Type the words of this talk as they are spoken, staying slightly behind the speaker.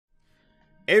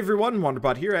Hey everyone,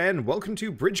 Wanderbot here, and welcome to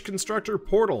Bridge Constructor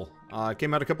Portal. It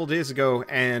came out a couple days ago,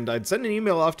 and I'd sent an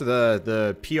email off to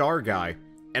the PR guy,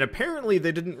 and apparently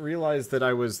they didn't realize that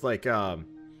I was like, that's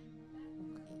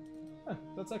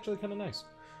actually kind of nice.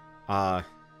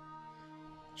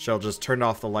 Shell just turned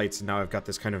off the lights, and now I've got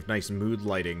this kind of nice mood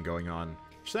lighting going on,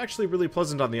 which is actually really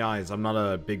pleasant on the eyes. I'm not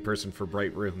a big person for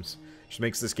bright rooms, which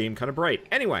makes this game kind of bright.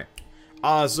 Anyway,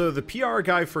 so the PR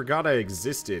guy forgot I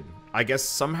existed. I guess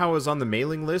somehow I was on the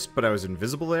mailing list, but I was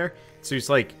invisible there. So he's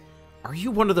like, "Are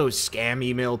you one of those scam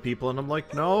email people?" And I'm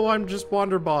like, "No, I'm just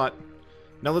Wanderbot.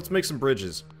 Now let's make some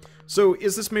bridges." So,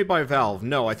 is this made by Valve?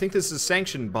 No, I think this is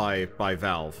sanctioned by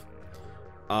Valve.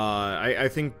 I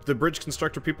think the Bridge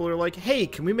Constructor people are like, "Hey,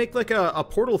 can we make like a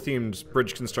Portal-themed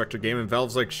Bridge Constructor game?" And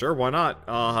Valve's like, "Sure, why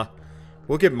not?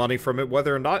 We'll get money from it,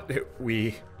 whether or not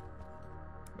we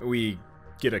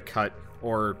get a cut,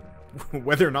 or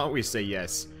whether or not we say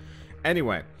yes."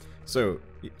 Anyway, so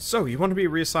you want to be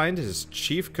reassigned as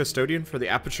Chief Custodian for the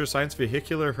Aperture Science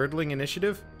Vehicular Hurdling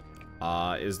Initiative?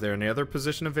 Is there any other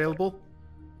position available?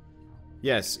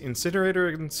 Yes, Incinerator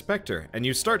Inspector, and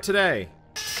you start today!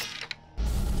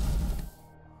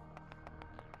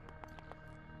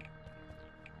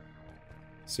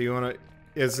 So you wanna...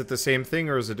 Is it the same thing,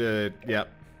 or is it a... Yep.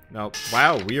 No.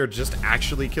 Wow, we are just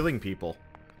actually killing people.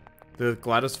 The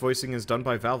GLaDOS voicing is done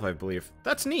by Valve, I believe.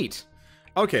 That's neat!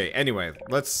 Okay, anyway,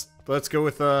 let's go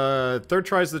with, third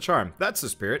try's the charm. That's the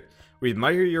spirit. We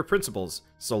admire your principles,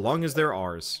 so long as they're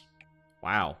ours.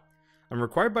 Wow. I'm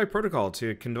required by protocol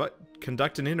to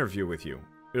conduct an interview with you.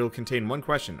 It'll contain one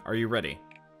question. Are you ready?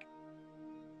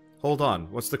 Hold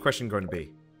on, what's the question going to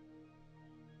be?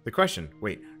 The question.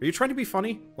 Wait, are you trying to be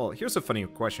funny? Well, here's a funny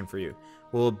question for you.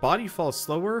 Will a body fall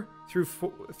slower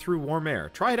through warm air?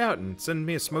 Try it out and send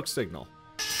me a smoke signal.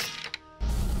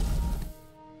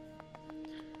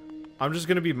 I'm just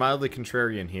gonna be mildly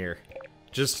contrarian here,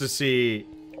 just to see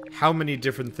how many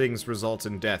different things result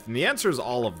in death, and the answer is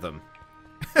all of them.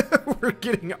 We're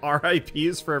getting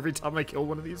RIPs for every time I kill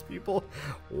one of these people?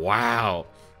 Wow.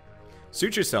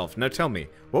 Suit yourself. Now tell me,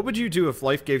 what would you do if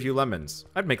life gave you lemons?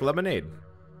 I'd make lemonade.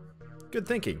 Good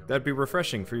thinking. That'd be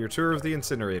refreshing for your tour of the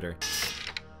incinerator.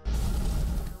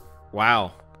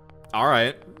 Wow.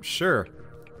 Alright, sure.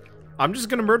 I'm just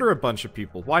gonna murder a bunch of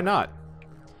people. Why not?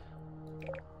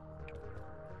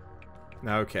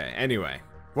 Okay, anyway.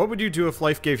 What would you do if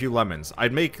life gave you lemons?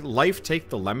 I'd make life take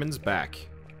the lemons back.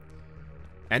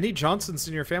 Any Johnsons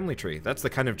in your family tree? That's the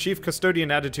kind of chief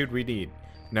custodian attitude we need.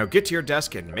 Now get to your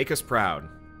desk and make us proud.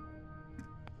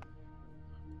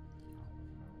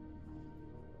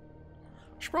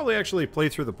 Should probably actually play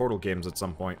through the Portal games at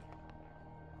some point.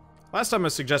 Last time I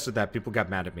suggested that, people got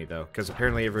mad at me though, because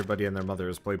apparently everybody and their mother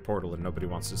has played Portal and nobody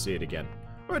wants to see it again.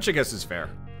 Which I guess is fair.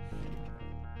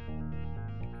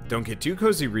 Don't get too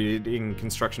cozy reading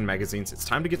construction magazines, it's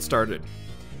time to get started.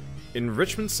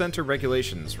 Enrichment Center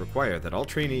regulations require that all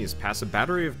trainees pass a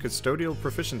battery of custodial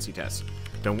proficiency tests.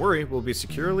 Don't worry, we'll be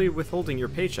securely withholding your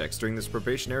paychecks during this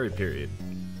probationary period.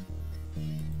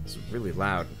 It's really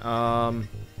loud.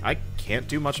 I can't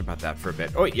do much about that for a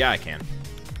bit. Oh wait, yeah I can.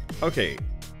 Okay.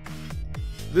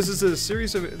 This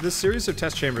series of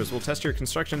test chambers will test your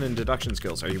construction and deduction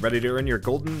skills. Are you ready to earn your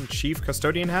golden chief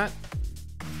custodian hat?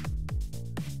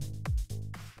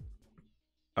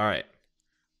 Alright.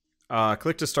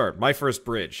 Click to start. My first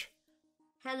bridge.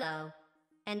 Hello,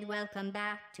 and welcome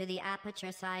back to the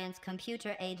Aperture Science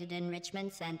Computer-Aided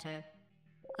Enrichment Center.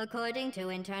 According to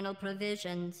internal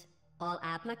provisions, all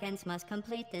applicants must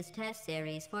complete this test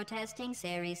series for testing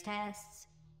series tests.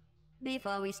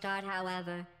 Before we start,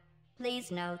 however,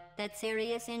 please note that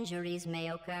serious injuries may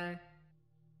occur.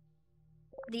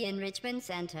 The Enrichment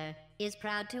Center is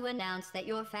proud to announce that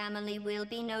your family will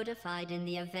be notified in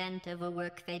the event of a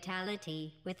work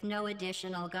fatality with no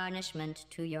additional garnishment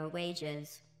to your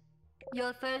wages.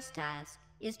 Your first task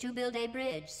is to build a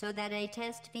bridge so that a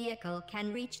test vehicle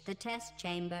can reach the test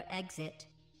chamber exit.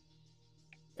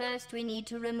 First, we need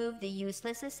to remove the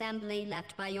useless assembly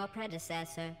left by your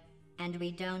predecessor, and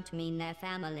we don't mean their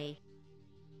family.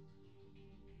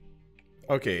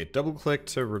 Okay, double click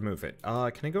to remove it.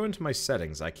 Can I go into my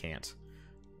settings? I can't.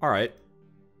 Alright.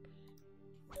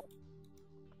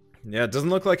 Yeah, it doesn't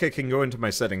look like I can go into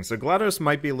my settings, so GLaDOS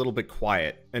might be a little bit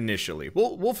quiet initially.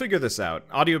 We'll figure this out.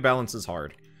 Audio balance is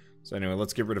hard. So anyway,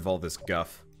 let's get rid of all this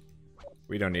guff.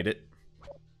 We don't need it.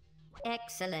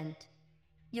 Excellent.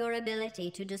 Your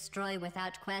ability to destroy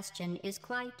without question is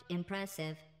quite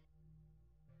impressive.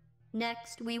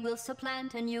 Next, we will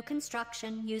supplant a new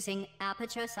construction using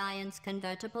Aperture Science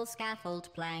convertible scaffold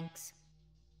planks.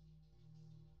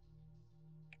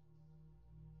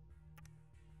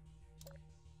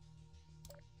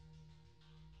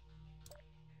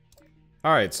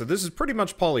 Alright, so this is pretty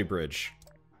much Poly Bridge.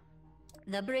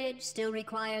 The bridge still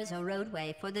requires a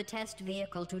roadway for the test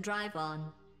vehicle to drive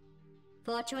on.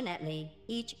 Fortunately,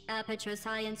 each Aperture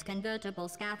Science convertible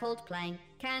scaffold plank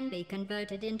can be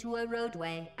converted into a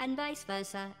roadway, and vice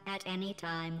versa, at any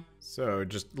time. So,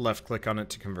 just left-click on it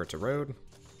to convert to road.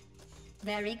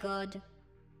 Very good.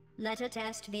 Let a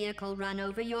test vehicle run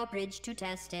over your bridge to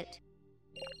test it.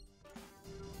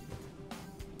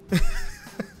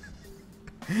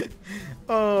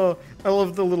 Oh, I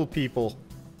love the little people.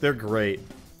 They're great.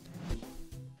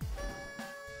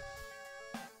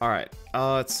 Alright,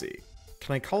 let's see.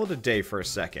 Can I call it a day for a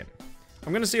second?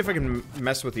 I'm gonna see if I can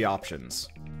mess with the options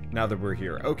now that we're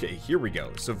here. Okay, here we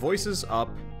go. So voices up.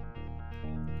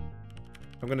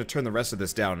 I'm gonna turn the rest of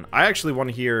this down. I actually want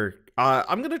to hear...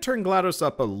 I'm gonna turn GLaDOS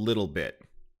up a little bit.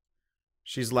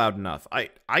 She's loud enough.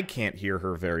 I can't hear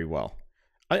her very well.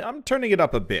 I'm turning it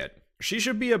up a bit. She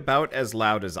should be about as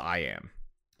loud as I am.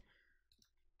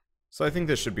 So I think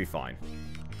this should be fine.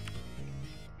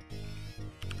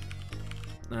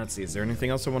 Let's see, is there anything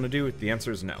else I want to do? The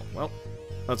answer is no. Well,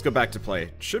 let's go back to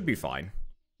play. Should be fine.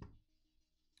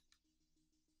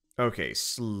 Okay,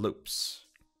 slopes.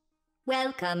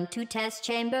 Welcome to Test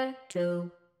Chamber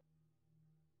 2.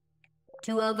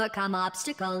 To overcome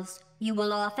obstacles, you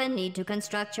will often need to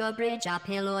construct your bridge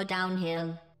uphill or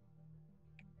downhill.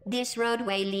 This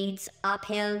roadway leads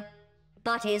uphill,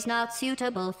 but is not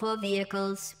suitable for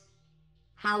vehicles.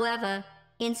 However,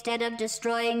 instead of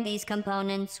destroying these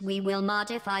components, we will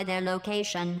modify their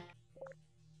location.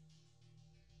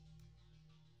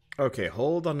 Okay,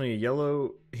 hold on a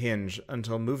yellow hinge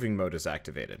until moving mode is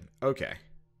activated. Okay.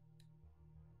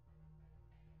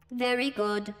 Very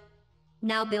good.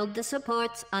 Now build the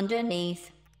supports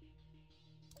underneath.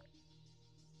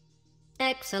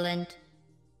 Excellent.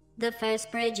 The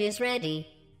first bridge is ready.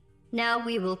 Now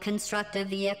we will construct a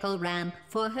vehicle ramp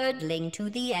for hurdling to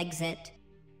the exit.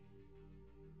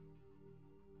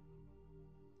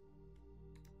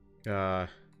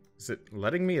 Is it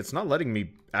letting me? It's not letting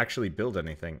me actually build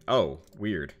anything. Oh,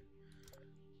 weird.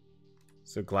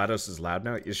 So GLaDOS is loud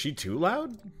now? Is she too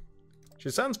loud? She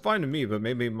sounds fine to me, but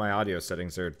maybe my audio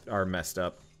settings are messed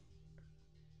up.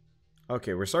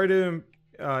 Okay, we're sorry to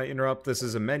interrupt. This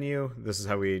is a menu. This is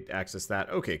how we access that.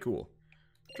 Okay, cool.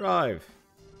 Drive.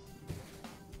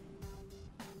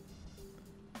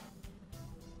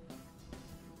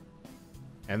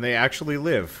 And they actually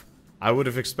live. I would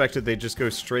have expected they'd just go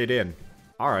straight in.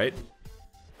 Alright.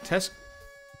 Test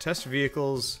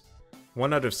vehicles.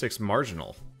 1 out of 6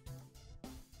 marginal.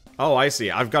 Oh, I see.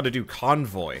 I've got to do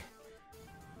convoy.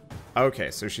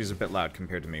 Okay, so she's a bit loud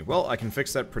compared to me. Well, I can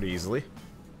fix that pretty easily.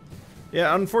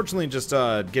 Yeah, unfortunately, just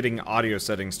getting audio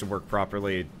settings to work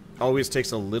properly always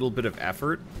takes a little bit of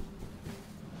effort.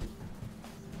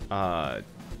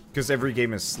 Because every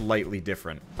game is slightly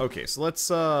different. Okay, so let's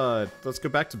go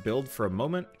back to build for a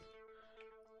moment.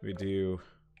 We do...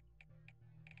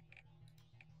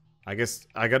 I guess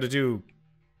I gotta do...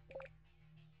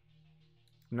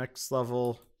 Next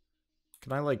level...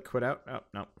 Can I, like, quit out? Oh,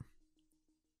 no.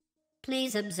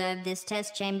 Please observe this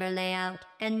test chamber layout,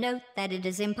 and note that it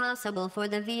is impossible for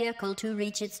the vehicle to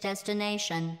reach its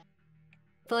destination.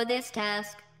 For this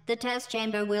task, the test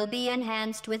chamber will be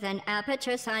enhanced with an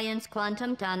Aperture Science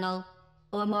Quantum Tunnel,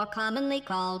 or more commonly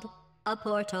called, a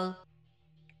portal.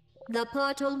 The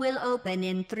portal will open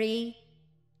in 3,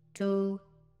 2,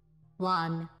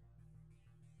 1.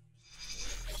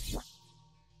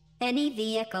 Any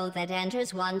vehicle that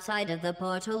enters one side of the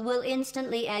portal will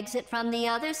instantly exit from the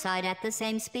other side at the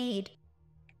same speed.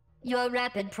 Your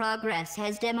rapid progress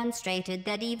has demonstrated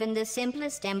that even the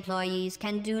simplest employees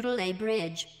can doodle a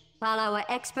bridge, while our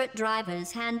expert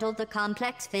drivers handle the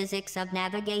complex physics of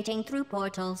navigating through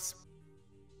portals.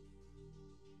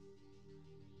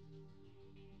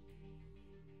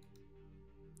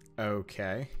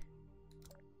 Okay.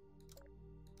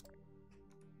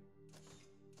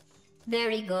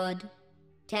 Very good.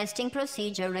 Testing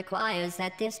procedure requires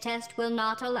that this test will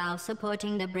not allow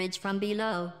supporting the bridge from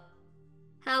below.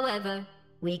 However,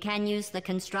 we can use the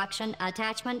construction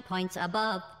attachment points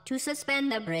above to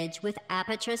suspend the bridge with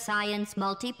Aperture Science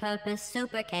multi-purpose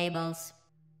super cables.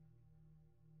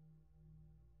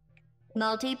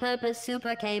 Multi-purpose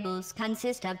super cables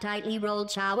consist of tightly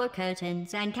rolled shower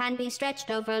curtains and can be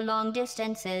stretched over long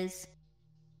distances.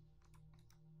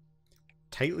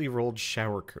 Tightly rolled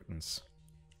shower curtains.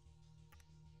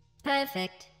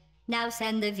 Perfect. Now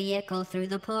send the vehicle through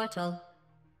the portal.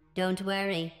 Don't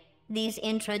worry. These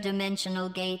intra-dimensional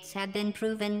gates have been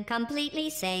proven completely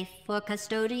safe for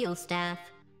custodial staff.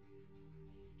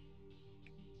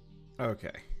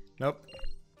 Okay. Nope.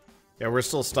 Yeah, we're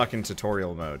still stuck in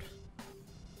tutorial mode.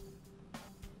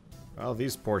 Well,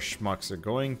 these poor schmucks are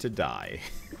going to die.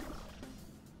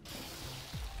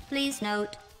 Please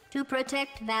note, to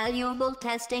protect valuable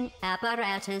testing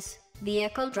apparatus,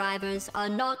 vehicle drivers are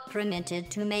not permitted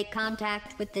to make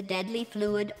contact with the deadly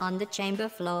fluid on the chamber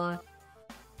floor.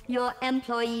 Your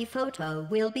employee photo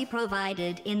will be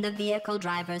provided in the vehicle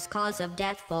driver's cause of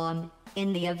death form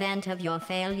in the event of your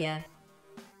failure.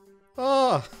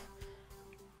 Oh!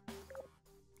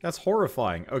 That's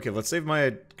horrifying. Okay, let's save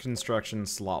my construction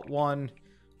slot 1.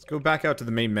 Let's go back out to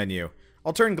the main menu.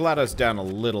 I'll turn GLaDOS down a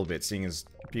little bit, seeing as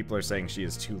people are saying she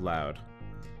is too loud.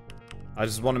 I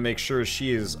just want to make sure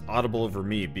she is audible over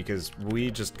me, because we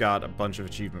just got a bunch of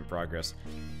achievement progress.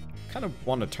 Kind of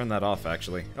want to turn that off,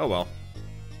 actually. Oh well.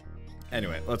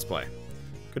 Anyway, let's play.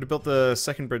 Could have built the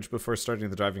second bridge before starting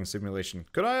the driving simulation.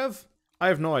 Could I have? I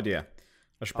have no idea.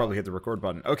 I should probably hit the record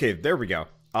button. Okay, there we go.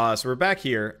 So we're back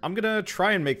here. I'm gonna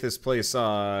try and make this place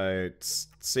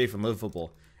safe and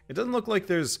livable. It doesn't look like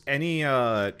there's any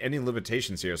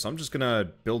limitations here, so I'm just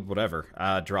gonna build whatever.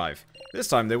 Drive. This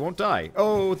time they won't die.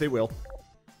 Oh, they will.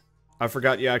 I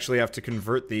forgot you actually have to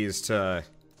convert these to...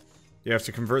 You have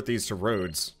to convert these to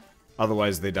roads.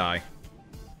 Otherwise they die.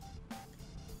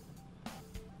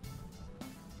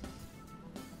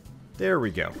 There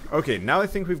we go. Okay, now I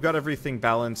think we've got everything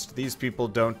balanced. These people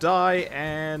don't die,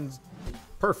 and...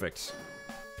 Perfect.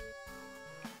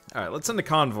 Alright, let's send a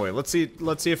convoy. Let's see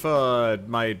if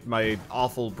my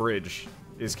awful bridge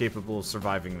is capable of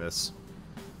surviving this.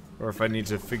 Or if I need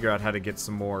to figure out how to get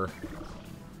some more.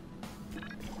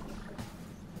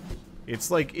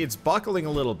 It's like, it's buckling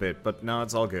a little bit, but no,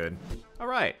 it's all good.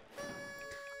 Alright.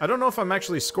 I don't know if I'm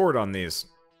actually scored on these.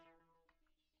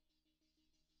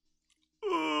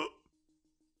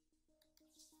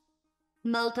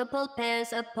 Multiple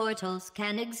pairs of portals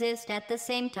can exist at the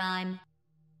same time.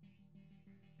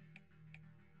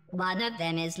 One of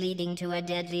them is leading to a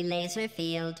deadly laser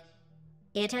field.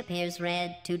 It appears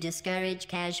red to discourage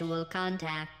casual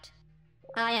contact.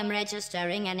 I am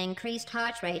registering an increased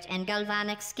heart rate and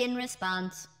galvanic skin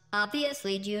response,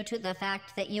 obviously due to the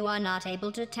fact that you are not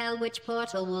able to tell which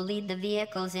portal will lead the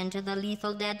vehicles into the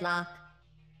lethal deadlock.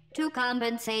 To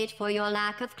compensate for your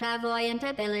lack of clairvoyant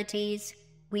abilities,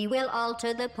 we will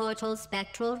alter the portal's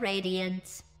spectral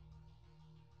radiance.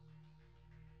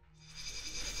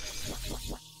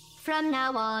 From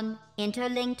now on,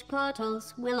 interlinked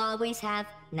portals will always have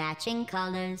matching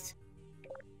colors.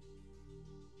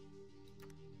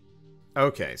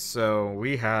 Okay, so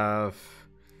we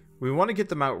want to get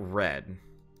them out red.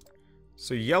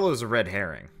 So yellow's a red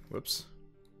herring. Whoops.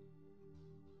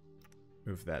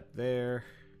 Move that there.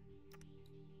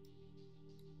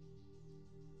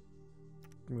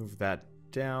 Move that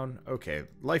down. Okay,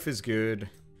 life is good.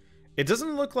 It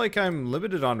doesn't look like I'm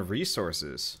limited on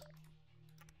resources,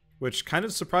 which kind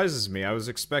of surprises me. I was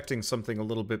expecting something a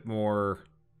little bit more...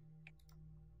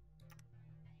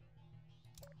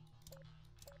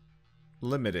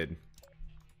 limited.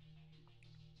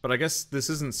 But I guess this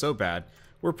isn't so bad.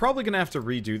 We're probably gonna have to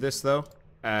redo this, though,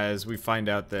 as we find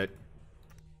out that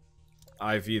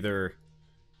I've either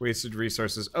wasted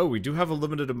resources. Oh, we do have a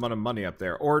limited amount of money up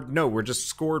there. Or, no, we're just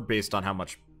scored based on how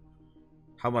much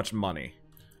money.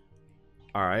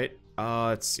 Alright,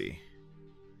 let's see.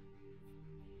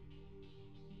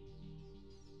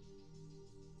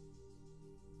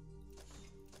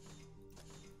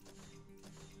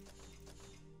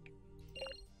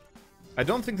 I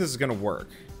don't think this is gonna work.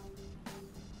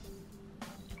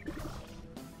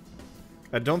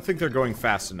 I don't think they're going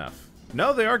fast enough.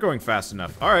 No, they are going fast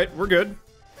enough. Alright, we're good.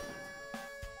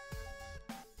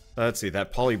 Let's see,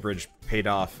 that poly bridge paid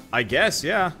off. I guess,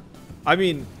 yeah. I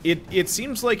mean, it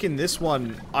seems like in this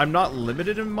one, I'm not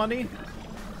limited in money.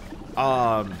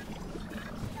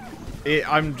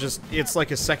 It's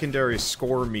like a secondary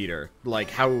score meter.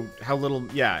 Like, how little,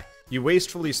 yeah. You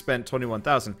wastefully spent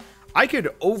 21,000. I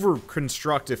could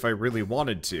over-construct if I really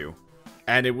wanted to,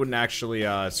 and it wouldn't actually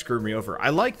screw me over. I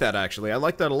like that, actually. I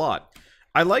like that a lot.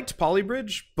 I liked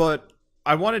Polybridge, but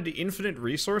I wanted infinite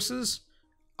resources,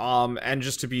 and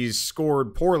just to be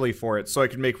scored poorly for it, so I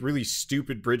could make really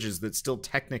stupid bridges that still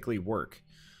technically work.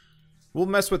 We'll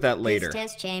mess with that later. This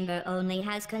test chamber only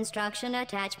has construction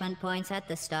attachment points at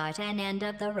the start and end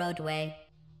of the roadway.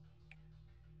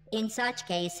 In such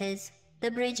cases, the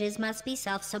bridges must be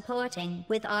self-supporting,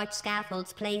 with arch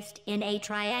scaffolds placed in a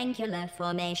triangular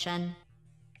formation.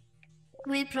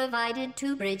 We provided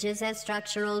 2 bridges as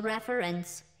structural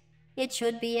reference. It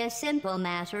should be a simple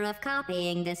matter of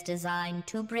copying this design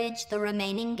to bridge the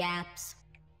remaining gaps.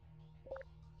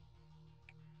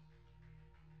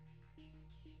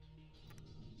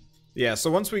 Yeah, so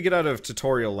once we get out of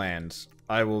tutorial land,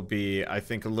 I will be, I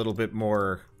think, a little bit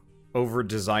more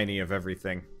over-designy of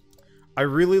everything. I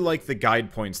really like the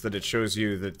guide points that it shows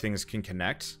you that things can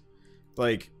connect.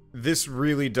 Like, this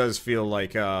really does feel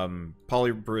like,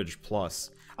 Polybridge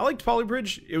Plus. I liked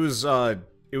Polybridge. It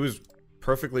was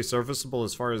perfectly serviceable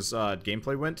as far as,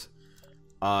 gameplay went.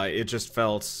 It just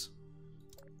felt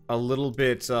a little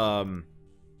bit,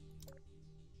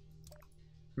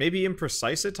 maybe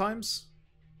imprecise at times?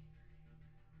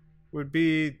 Would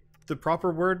be the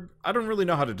proper word? I don't really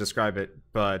know how to describe it,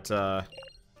 but, oh.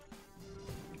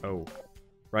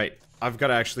 Right. I've got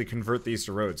to actually convert these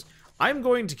to roads. I'm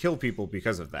going to kill people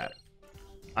because of that.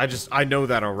 I know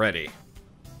that already.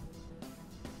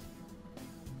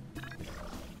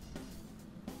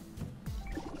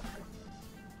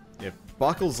 It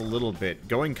buckles a little bit.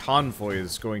 Going convoy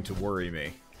is going to worry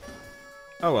me.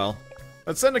 Oh well.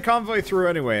 Let's send a convoy through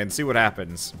anyway and see what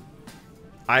happens.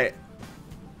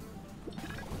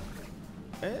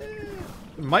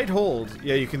 Might hold.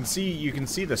 Yeah, you can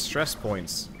see the stress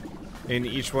points in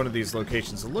each one of these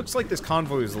locations. It looks like this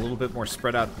convoy is a little bit more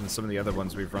spread out than some of the other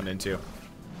ones we've run into.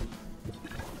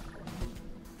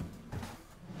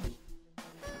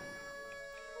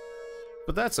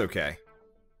 But that's okay.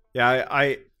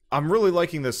 Yeah, I'm really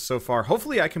liking this so far.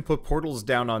 Hopefully I can put portals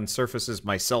down on surfaces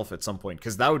myself at some point,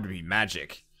 because that would be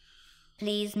magic.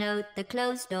 Please note the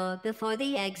closed door before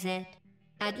the exit.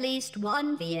 At least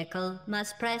one vehicle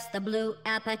must press the blue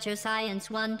Aperture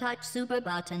Science One-Touch Super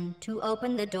button to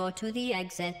open the door to the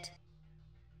exit.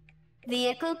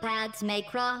 Vehicle paths may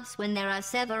cross when there are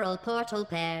several portal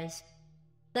pairs.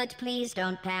 But please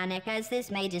don't panic, as this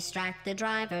may distract the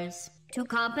drivers. To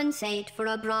compensate for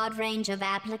a broad range of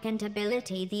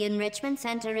applicantability, the Enrichment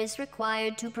Center is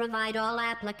required to provide all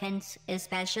applicants,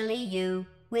 especially you,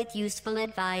 with useful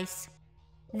advice.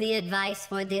 The advice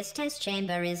for this test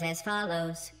chamber is as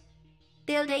follows.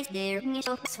 Build a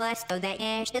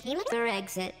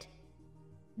exit.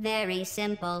 Very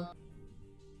simple.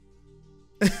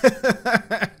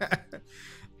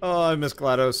 Oh, I miss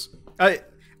GLaDOS.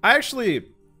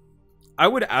 I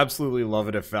would absolutely love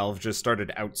it if Valve just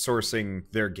started outsourcing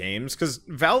their games, because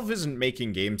Valve isn't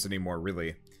making games anymore,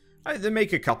 really. They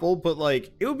make a couple, but,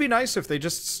 like, it would be nice if they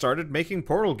just started making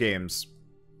Portal games.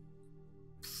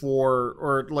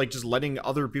 Or, like, just letting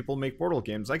other people make Portal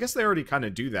games. I guess they already kind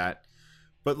of do that.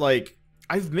 But, like,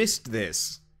 I've missed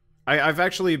this. I've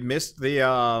actually missed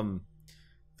the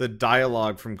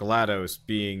dialogue from GLaDOS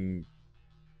being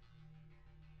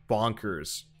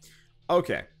bonkers.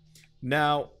 Okay.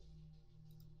 Now,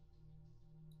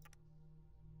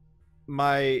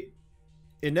 my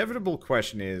inevitable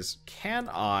question is, can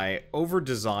I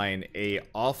over-design a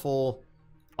awful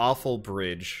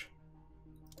bridge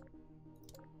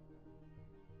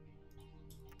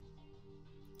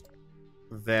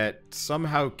that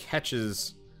somehow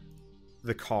catches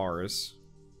the cars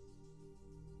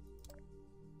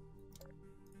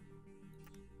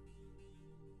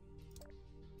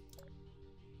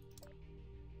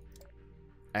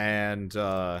and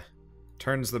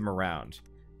turns them around?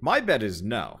 My bet is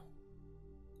no.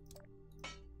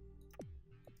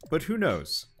 But who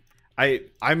knows?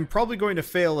 I'm probably going to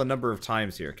fail a number of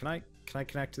times here. Can I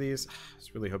connect these? I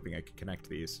was really hoping I could connect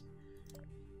these.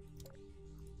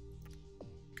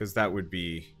 Because that would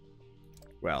be,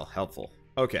 well, helpful.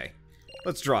 Okay,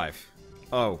 let's drive.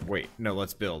 Oh, wait, no,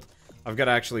 let's build. I've got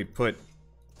to actually put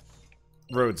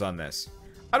roads on this.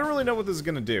 I don't really know what this is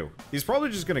going to do. He's probably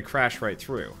just going to crash right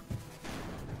through.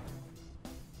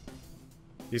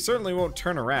 He certainly won't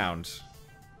turn around.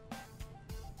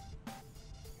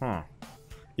 Huh.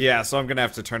 Yeah, so I'm going to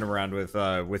have to turn around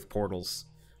with portals.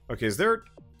 Okay, is there...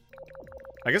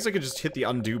 I guess I could just hit the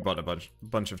undo button a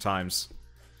bunch of times.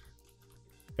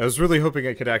 I was really hoping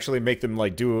I could actually make them,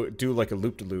 like, do like a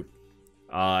loop-de-loop.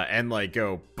 And, like,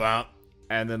 go, bump,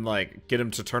 and then, like, get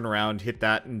them to turn around, hit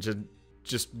that, and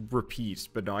just repeat.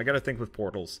 But no, I gotta think with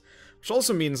portals. Which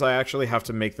also means I actually have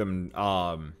to make them,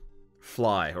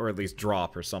 fly, or at least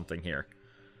drop or something here.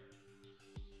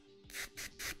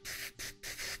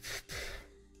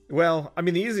 Well, I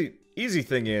mean, the easy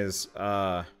thing is,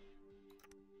 I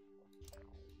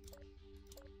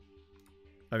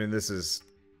mean, this is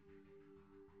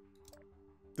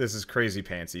crazy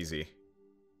pants easy.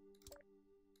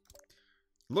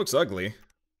 Looks ugly.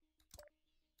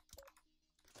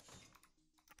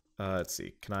 Let's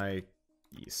see. Can I...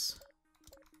 Yes.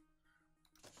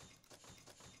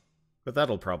 But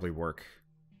that'll probably work.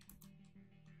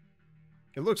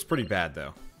 It looks pretty bad,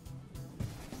 though.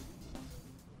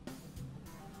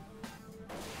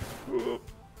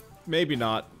 Maybe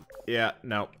not. Yeah,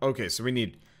 no. Okay, so we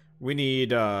need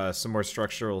some more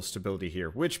structural stability here,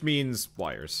 which means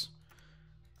wires.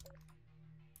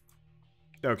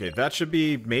 Okay, that should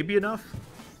be maybe enough.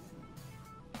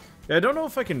 Yeah, I don't know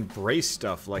if I can brace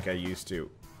stuff like I used to.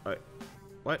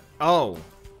 What? Oh.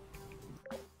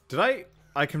 Did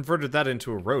I converted that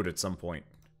into a road at some point.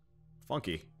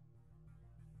 Funky.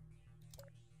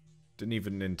 Didn't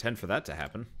even intend for that to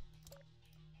happen.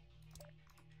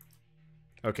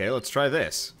 Okay, let's try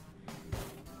this.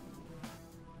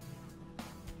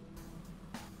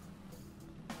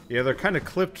 Yeah, they're kind of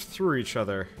clipped through each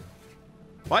other.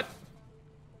 What?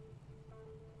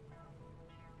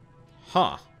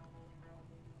 Huh.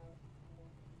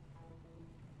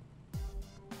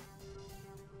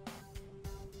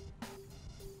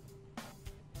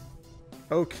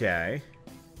 Okay.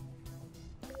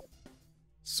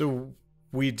 So,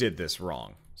 we did this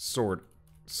wrong. Sort.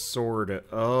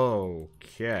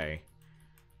 Okay.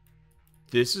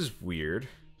 This is weird.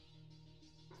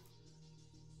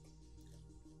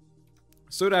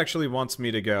 So it actually wants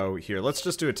me to go here. Let's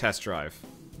just do a test drive.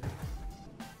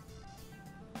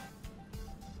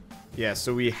 Yeah,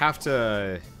 so we have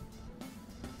to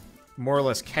more or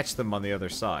less catch them on the other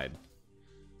side.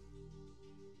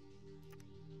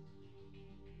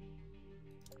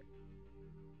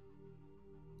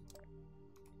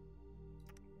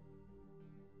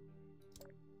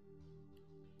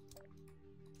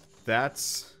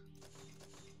 That's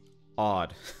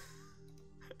odd.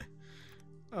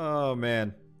 Oh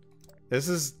man. This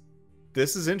is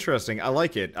interesting. I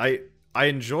like it. I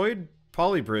enjoyed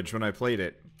Polybridge when I played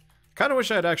it. Kind of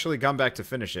wish I had actually gone back to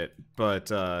finish it, but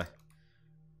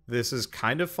this is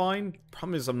kind of fine.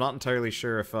 Problem is I'm not entirely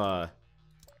sure if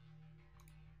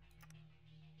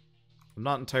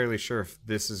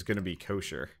this is going to be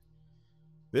kosher.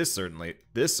 This certainly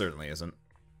isn't.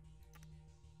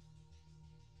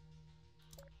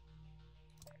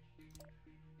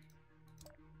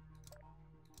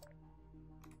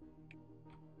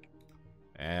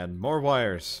 And more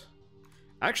wires.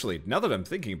 Actually, now that I'm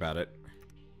thinking about it,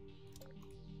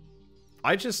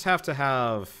 I just have to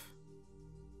have...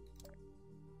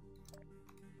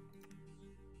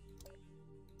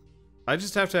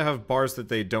 bars that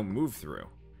they don't move through.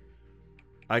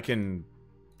 I can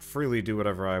freely do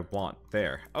whatever I want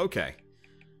there. Okay.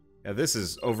 Yeah, this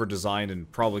is over-designed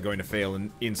and probably going to fail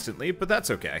instantly, but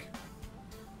that's okay.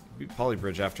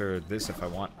 Polybridge after this if I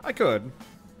want. I could.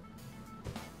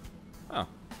 Oh.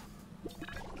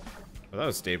 Well, that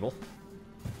was stable.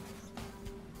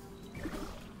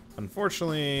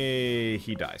 Unfortunately,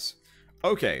 he dies.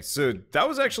 Okay, so that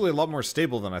was actually a lot more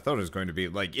stable than I thought it was going to be.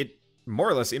 Like, it more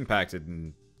or less impacted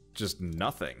and just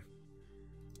nothing.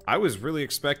 I was really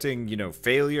expecting, you know,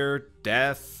 failure,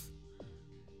 death.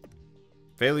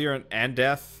 Failure and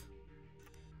death.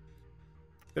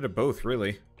 Bit of both,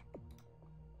 really.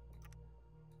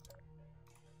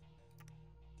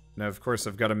 Now, of course,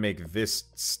 I've got to make this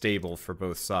stable for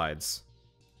both sides.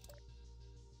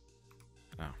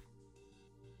 Oh.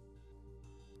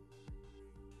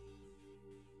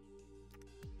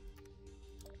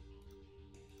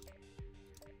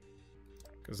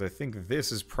 Because I think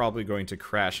this is probably going to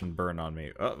crash and burn on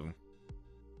me. Uh-oh.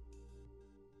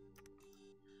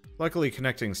 Luckily,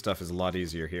 connecting stuff is a lot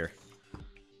easier here.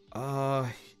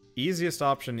 Easiest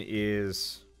option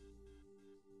is...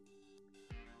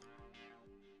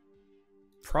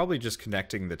 probably just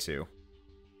connecting the two.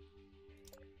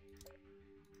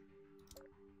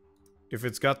 If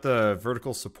it's got the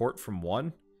vertical support from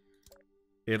one,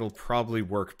 it'll probably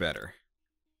work better.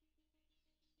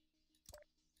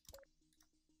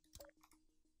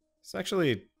 This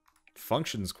actually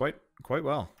functions quite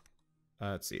well.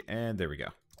 Let's see, and there we go.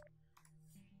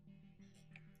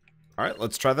 Alright,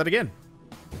 let's try that again.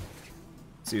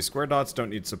 Let's see, square dots don't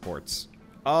need supports.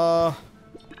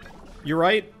 You're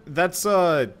right. That's,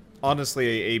 honestly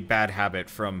a bad habit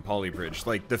from Polybridge.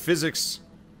 Like, the physics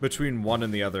between one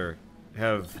and the other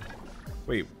have...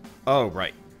 Wait. Oh,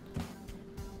 right.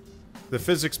 The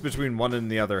physics between one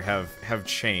and the other have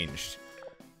changed.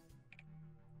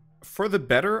 For the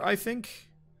better, I think?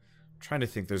 I'm trying to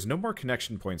think. There's no more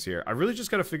connection points here. I really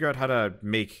just gotta figure out how to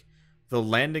make the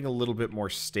landing a little bit more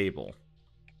stable.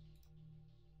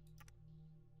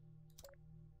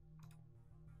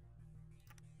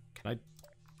 Can I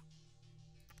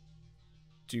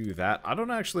do that? I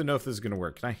don't actually know if this is gonna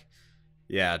work. Can I?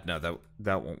 Yeah, no,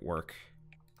 that won't work.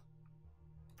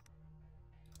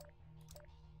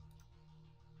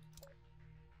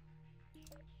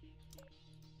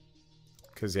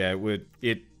 Because, yeah,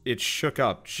 it shook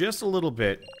up just a little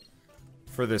bit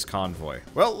for this convoy.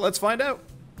 Well, let's find out.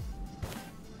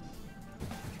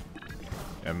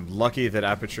 I'm lucky that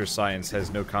Aperture Science has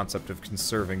no concept of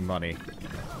conserving money.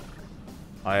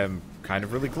 I am kind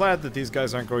of really glad that these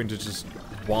guys aren't going to just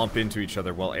womp into each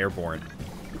other while airborne.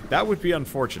 That would be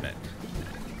unfortunate.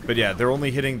 But yeah, they're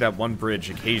only hitting that one bridge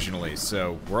occasionally,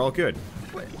 so we're all good.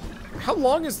 Wait, how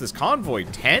long is this convoy?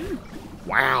 10?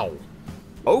 Wow.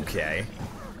 Okay.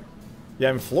 Yeah,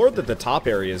 I'm floored that the top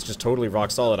area is just totally rock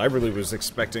solid. I really was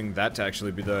expecting that to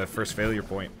actually be the first failure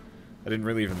point. I didn't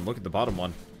really even look at the bottom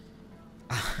one.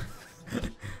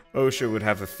 OSHA would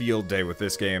have a field day with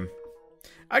this game.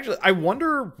 Actually, I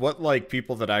wonder what, like,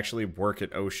 people that actually work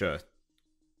at OSHA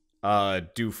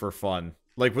do for fun.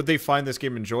 Like, would they find this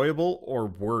game enjoyable or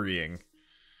worrying?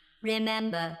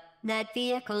 Remember that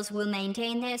vehicles will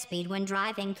maintain their speed when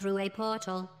driving through a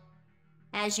portal.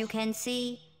 As you can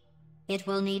see, it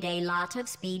will need a lot of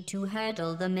speed to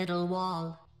hurdle the middle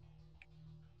wall.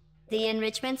 The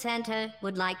Enrichment Center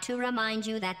would like to remind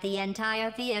you that the entire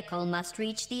vehicle must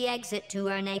reach the exit to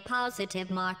earn a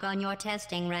positive mark on your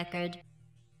testing record.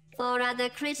 For other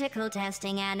critical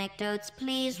testing anecdotes,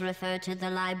 please refer to the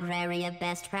Library of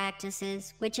Best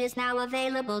Practices, which is now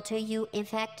available to you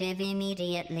effective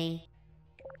immediately.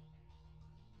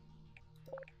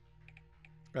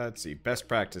 Let's see, best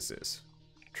practices.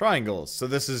 Triangles, so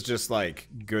this is just like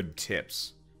good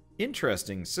tips.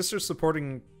 Interesting, sister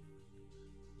supporting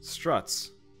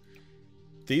struts.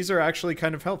 These are actually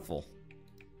kind of helpful.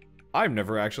 I'm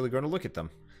never actually going to look at them.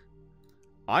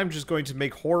 I'm just going to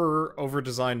make horror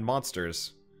over-designed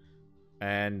monsters.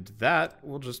 And that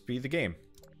will just be the game.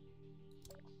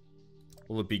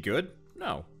 Will it be good?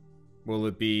 No. Will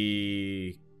it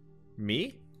be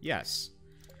me? Yes.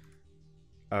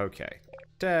 Okay.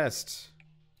 Test.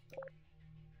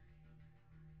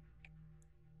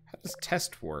 How does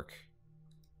test work?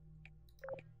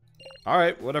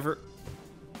 Alright, whatever.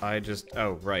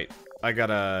 Oh, right. I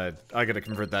gotta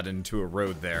convert that into a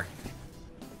road there.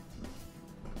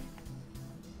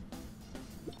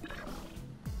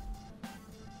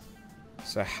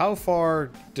 So how far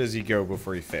does he go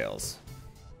before he fails?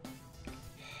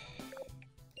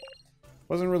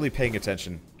 Wasn't really paying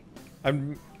attention. I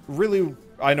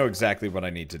know exactly what I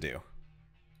need to do.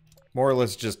 More or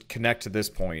less just connect to this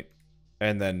point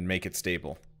and then make it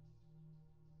stable.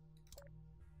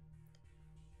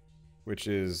 Which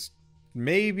is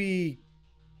maybe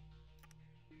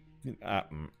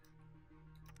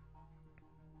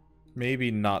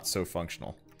maybe not so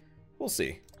functional. We'll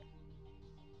see.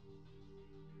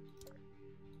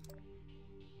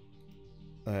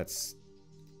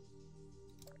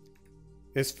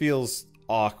 This feels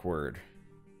awkward.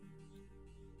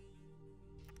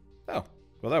 Oh,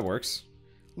 well that works.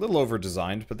 A little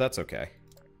over-designed, but that's okay.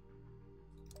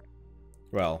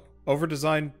 Well,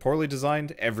 over-designed, poorly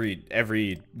designed,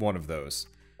 every one of those.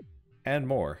 And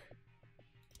more.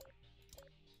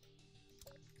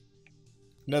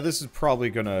 Now this is probably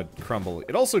gonna crumble.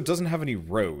 It also doesn't have any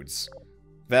roads.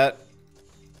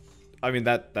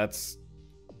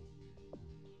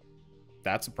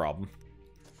 That's a problem.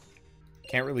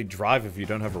 Can't really drive if you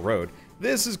don't have a road.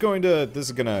 This is gonna,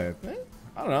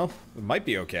 I don't know, it might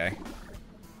be okay.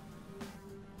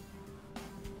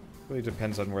 Really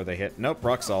depends on where they hit. Nope,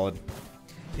 rock solid.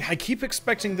 Yeah, I keep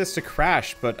expecting this to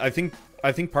crash, but I think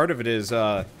part of it is,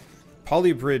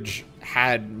 Polybridge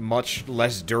had much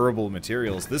less durable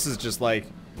materials. This is just like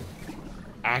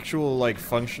actual, like,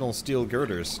 functional steel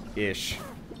girders-ish.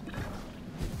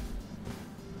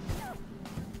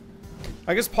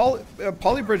 I guess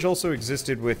Polybridge also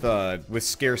existed with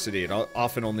scarcity. It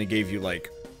often only gave you, like,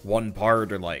 one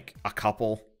part or, like, a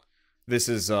couple. This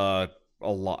is, a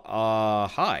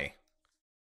lot. Hi.